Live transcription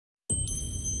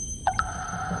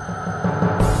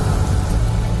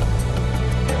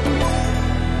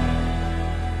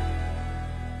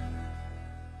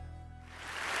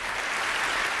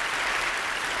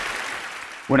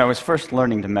When I was first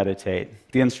learning to meditate,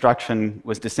 the instruction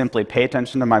was to simply pay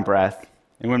attention to my breath,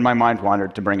 and when my mind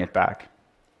wandered, to bring it back.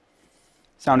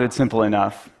 Sounded simple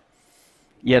enough,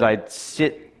 yet I'd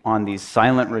sit on these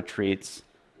silent retreats,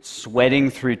 sweating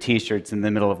through t-shirts in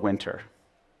the middle of winter.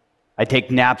 I'd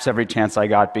take naps every chance I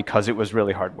got because it was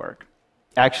really hard work.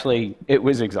 Actually, it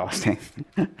was exhausting.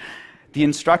 The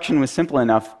instruction was simple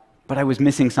enough, but I was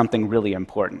missing something really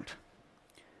important.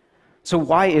 So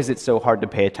why is it so hard to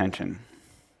pay attention?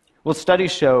 Well,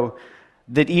 studies show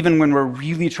that even when we're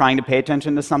really trying to pay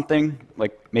attention to something,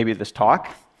 like maybe this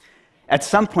talk, at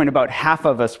some point about half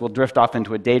of us will drift off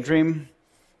into a daydream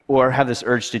or have this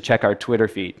urge to check our Twitter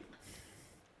feed.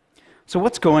 So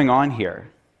what's going on here?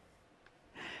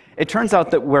 It turns out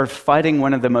that we're fighting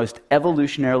one of the most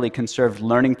evolutionarily conserved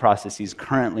learning processes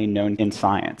currently known in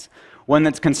science, one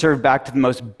that's conserved back to the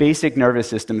most basic nervous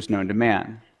systems known to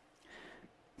man.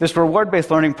 This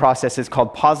reward-based learning process is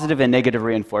called positive and negative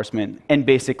reinforcement and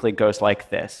basically goes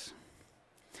like this.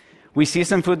 We see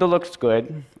some food that looks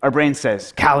good. Our brain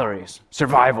says, calories,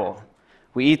 survival.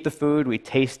 We eat the food, we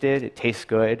taste it tastes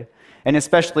good. And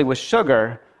especially with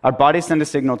sugar, our bodies send a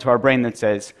signal to our brain that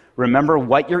says, remember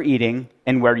what you're eating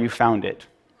and where you found it.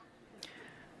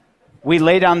 We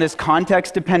lay down this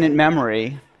context-dependent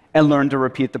memory and learn to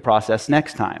repeat the process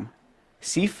next time.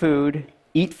 See food,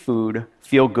 eat food,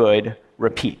 feel good,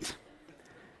 repeat.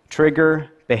 Trigger,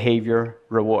 behavior,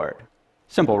 reward.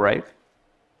 Simple, right?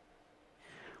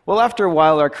 Well, after a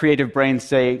while, our creative brains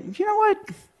say, you know what?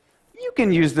 You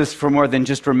can use this for more than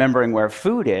just remembering where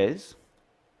food is.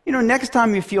 Next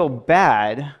time you feel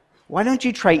bad, why don't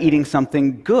you try eating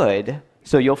something good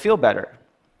so you'll feel better?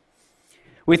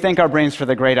 We thank our brains for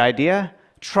the great idea.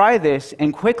 Try this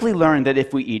and quickly learn that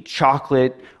if we eat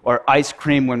chocolate or ice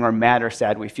cream when we're mad or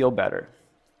sad, we feel better.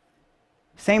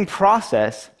 Same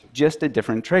process, just a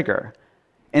different trigger.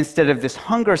 Instead of this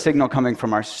hunger signal coming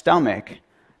from our stomach,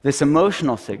 this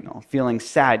emotional signal, feeling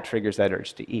sad, triggers that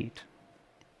urge to eat.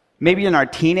 Maybe in our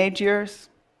teenage years,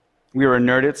 we were a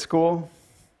nerd at school,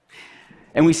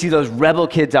 and we see those rebel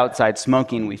kids outside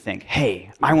smoking, we think,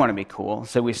 hey, I want to be cool,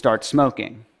 so we start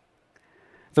smoking.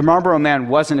 The Marlboro Man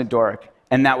wasn't a dork,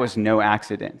 and that was no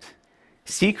accident.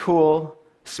 See cool,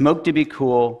 smoke to be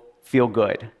cool, feel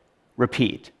good.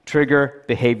 Repeat. Trigger,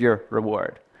 behavior,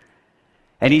 reward.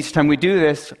 And each time we do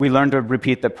this, we learn to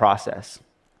repeat the process,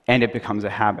 and it becomes a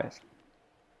habit.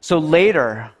 So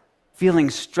later, feeling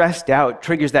stressed out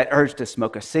triggers that urge to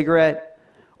smoke a cigarette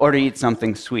or to eat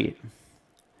something sweet.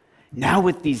 Now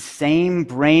with these same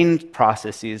brain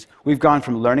processes, we've gone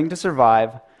from learning to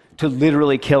survive to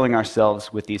literally killing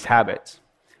ourselves with these habits.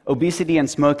 Obesity and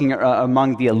smoking are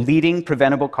among the leading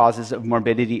preventable causes of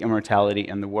morbidity and mortality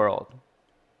in the world.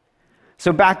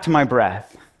 So back to my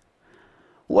breath.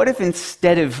 What if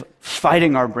instead of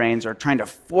fighting our brains or trying to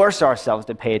force ourselves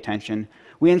to pay attention,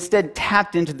 we instead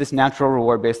tapped into this natural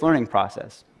reward-based learning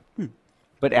process,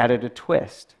 but added a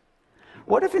twist?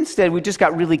 What if instead we just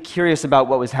got really curious about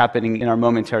what was happening in our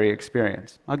momentary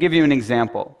experience? I'll give you an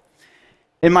example.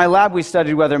 In my lab, we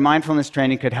studied whether mindfulness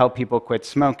training could help people quit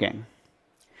smoking.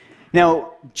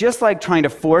 Now, just like trying to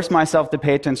force myself to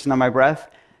pay attention to my breath,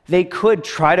 they could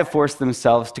try to force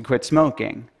themselves to quit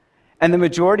smoking. And the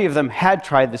majority of them had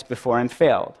tried this before and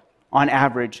failed, on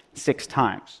average 6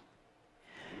 times.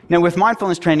 Now, with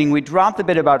mindfulness training, we dropped the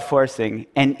bit about forcing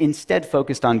and instead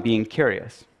focused on being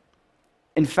curious.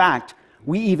 In fact,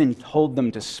 we even told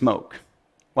them to smoke.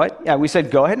 What? Yeah, we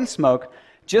said, go ahead and smoke.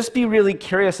 Just be really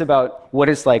curious about what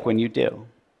it's like when you do.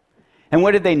 And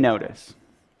what did they notice?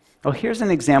 Oh, here's an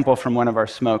example from one of our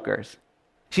smokers.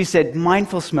 She said,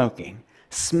 mindful smoking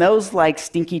smells like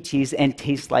stinky cheese and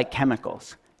tastes like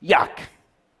chemicals. Yuck.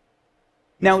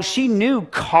 Now, she knew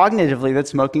cognitively that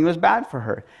smoking was bad for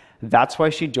her. That's why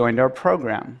she joined our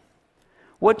program.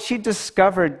 What she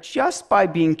discovered just by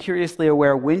being curiously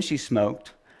aware when she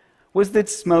smoked was that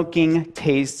smoking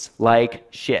tastes like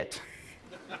shit.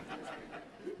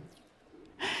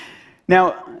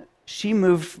 Now, she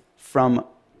moved from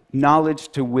knowledge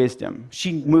to wisdom.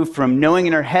 She moved from knowing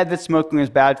in her head that smoking was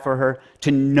bad for her to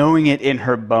knowing it in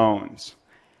her bones.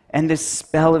 And this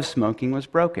spell of smoking was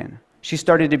broken. She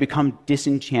started to become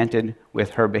disenchanted with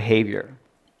her behavior.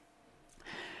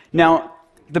 Now,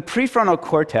 the prefrontal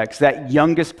cortex, that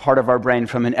youngest part of our brain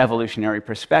from an evolutionary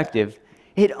perspective,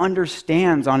 it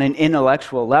understands on an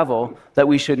intellectual level that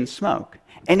we shouldn't smoke.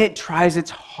 And it tries its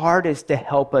hardest to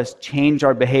help us change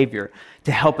our behavior,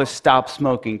 to help us stop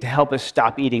smoking, to help us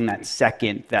stop eating that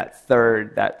second, that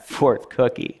third, that fourth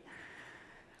cookie.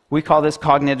 We call this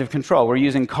cognitive control. We're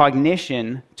using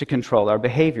cognition to control our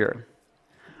behavior.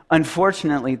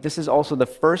 Unfortunately, this is also the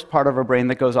first part of our brain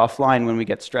that goes offline when we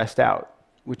get stressed out.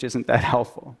 which isn't that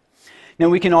helpful. Now,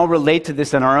 we can all relate to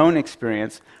this in our own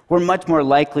experience. We're much more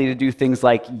likely to do things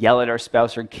like yell at our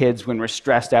spouse or kids when we're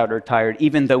stressed out or tired,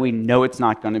 even though we know it's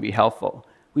not going to be helpful.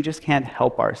 We just can't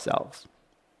help ourselves.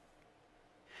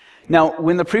 Now,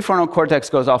 when the prefrontal cortex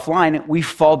goes offline, we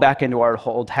fall back into our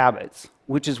old habits,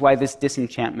 which is why this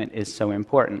disenchantment is so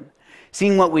important.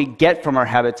 Seeing what we get from our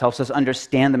habits helps us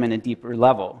understand them in a deeper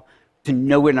level, to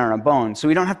know it in our bones, so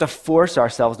we don't have to force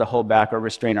ourselves to hold back or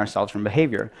restrain ourselves from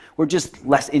behavior. We're just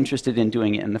less interested in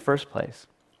doing it in the first place.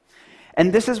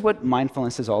 And this is what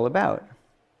mindfulness is all about.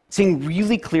 Seeing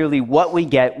really clearly what we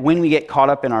get when we get caught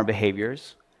up in our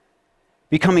behaviors,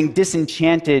 becoming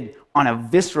disenchanted on a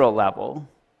visceral level,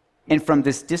 and from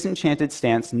this disenchanted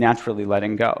stance, naturally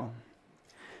letting go.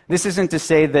 This isn't to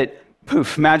say that,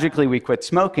 poof, magically we quit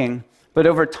smoking, but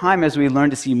over time, as we learn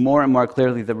to see more and more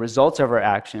clearly the results of our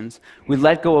actions, we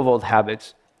let go of old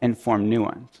habits and form new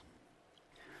ones.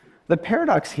 The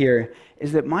paradox here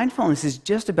is that mindfulness is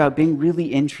just about being really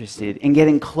interested in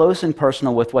getting close and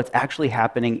personal with what's actually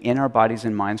happening in our bodies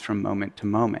and minds from moment to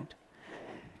moment.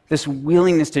 This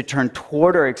willingness to turn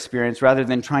toward our experience rather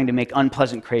than trying to make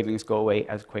unpleasant cravings go away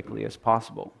as quickly as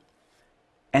possible.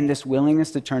 And this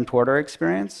willingness to turn toward our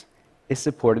experience is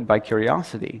supported by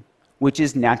curiosity, which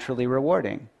is naturally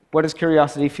rewarding. What does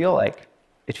curiosity feel like?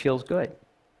 It feels good.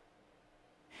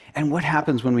 And what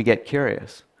happens when we get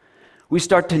curious? We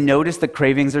start to notice that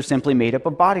cravings are simply made up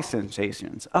of body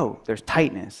sensations. Oh, there's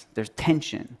tightness, there's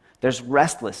tension, there's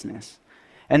restlessness,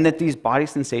 and that these body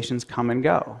sensations come and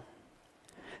go.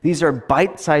 These are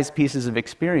bite-sized pieces of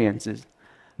experiences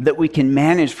that we can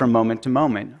manage from moment to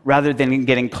moment, rather than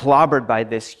getting clobbered by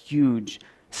this huge,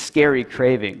 scary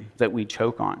craving that we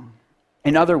choke on.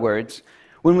 In other words,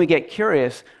 when we get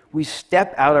curious, we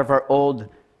step out of our old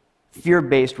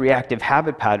fear-based reactive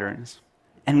habit patterns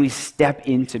and we step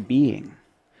into being.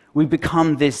 We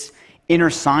become this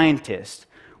inner scientist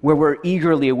where we're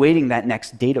eagerly awaiting that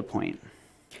next data point.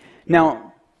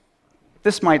 Now,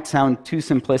 this might sound too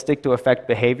simplistic to affect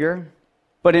behavior,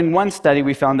 but in one study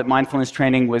we found that mindfulness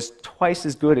training was twice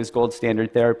as good as gold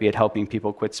standard therapy at helping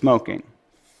people quit smoking.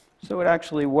 So it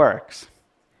actually works.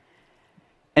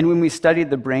 And when we studied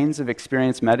the brains of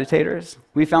experienced meditators,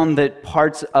 we found that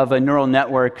parts of a neural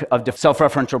network of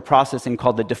self-referential processing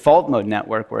called the default mode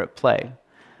network were at play.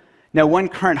 Now, one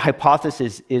current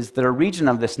hypothesis is that a region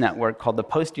of this network called the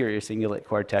posterior cingulate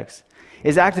cortex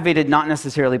is activated not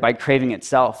necessarily by craving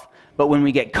itself, but when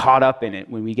we get caught up in it,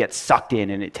 when we get sucked in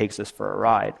and it takes us for a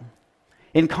ride.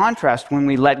 In contrast, when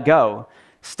we let go,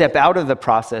 step out of the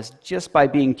process just by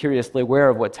being curiously aware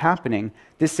of what's happening,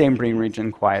 this same brain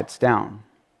region quiets down.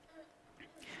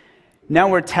 Now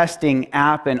we're testing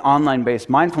app and online-based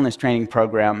mindfulness training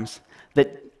programs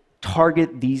that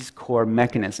target these core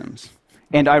mechanisms,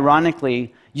 and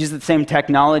ironically, use the same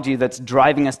technology that's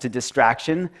driving us to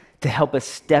distraction to help us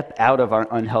step out of our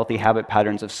unhealthy habit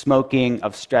patterns of smoking,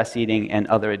 of stress eating, and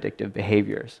other addictive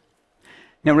behaviors.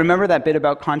 Now remember that bit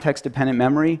about context-dependent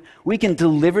memory? We can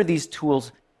deliver these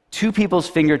tools to people's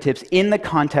fingertips in the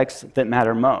contexts that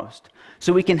matter most,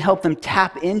 so we can help them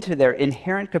tap into their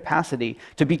inherent capacity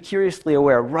to be curiously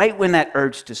aware right when that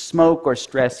urge to smoke or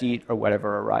stress eat or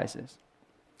whatever arises.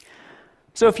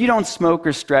 So if you don't smoke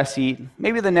or stress eat,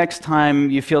 maybe the next time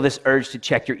you feel this urge to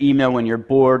check your email when you're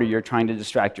bored or you're trying to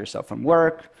distract yourself from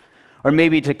work, or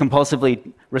maybe to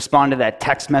compulsively respond to that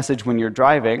text message when you're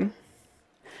driving,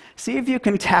 see if you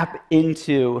can tap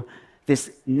into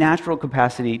this natural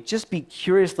capacity. Just be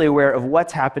curiously aware of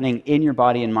what's happening in your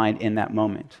body and mind in that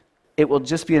moment. It will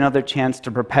just be another chance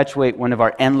to perpetuate one of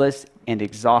our endless and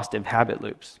exhaustive habit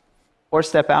loops, or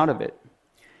step out of it.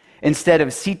 Instead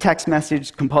of see text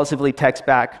message, compulsively text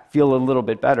back, feel a little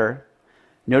bit better,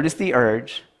 notice the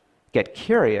urge, get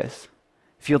curious,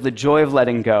 feel the joy of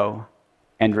letting go,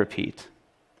 and repeat.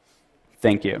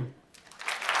 Thank you.